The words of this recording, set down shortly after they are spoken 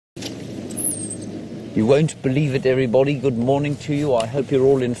You won't believe it, everybody. Good morning to you. I hope you're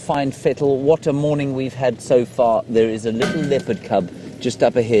all in fine fettle. What a morning we've had so far. There is a little leopard cub just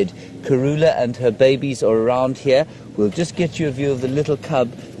up ahead. Karula and her babies are around here. We'll just get you a view of the little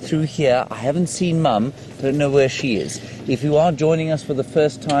cub through here. I haven't seen Mum. Don't know where she is. If you are joining us for the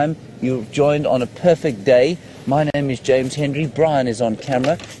first time, you've joined on a perfect day. My name is James Hendry. Brian is on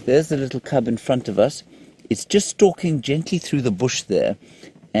camera. There's the little cub in front of us. It's just stalking gently through the bush there.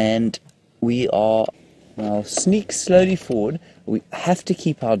 And we are... Now sneak slowly forward. We have to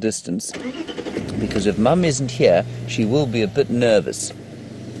keep our distance because if Mum isn't here, she will be a bit nervous.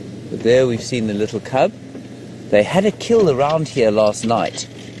 But there we've seen the little cub. They had a kill around here last night,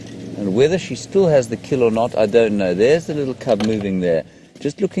 and whether she still has the kill or not, I don't know. There's the little cub moving there,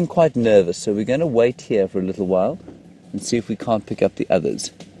 just looking quite nervous. So we're going to wait here for a little while and see if we can't pick up the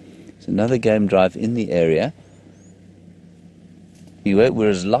others. It's another game drive in the area. Anyway, we're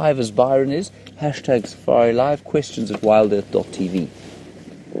as live as Byron is. Hashtag Safari Live, questions@wildearth.tv.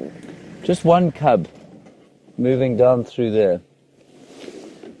 Just one cub moving down through there.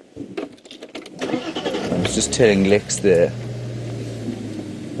 I was just telling Lex there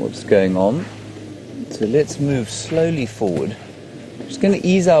what's going on. So let's move slowly forward. Just going to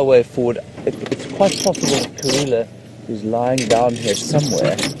ease our way forward. It's quite possible that Karula is lying down here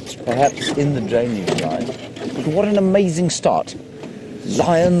somewhere, perhaps in the drainage line. But what an amazing start.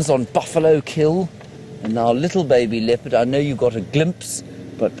 Lions on buffalo kill, and now little baby leopard. I know you got a glimpse,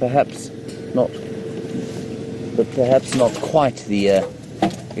 but perhaps not quite the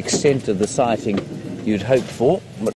extent of the sighting you'd hoped for. But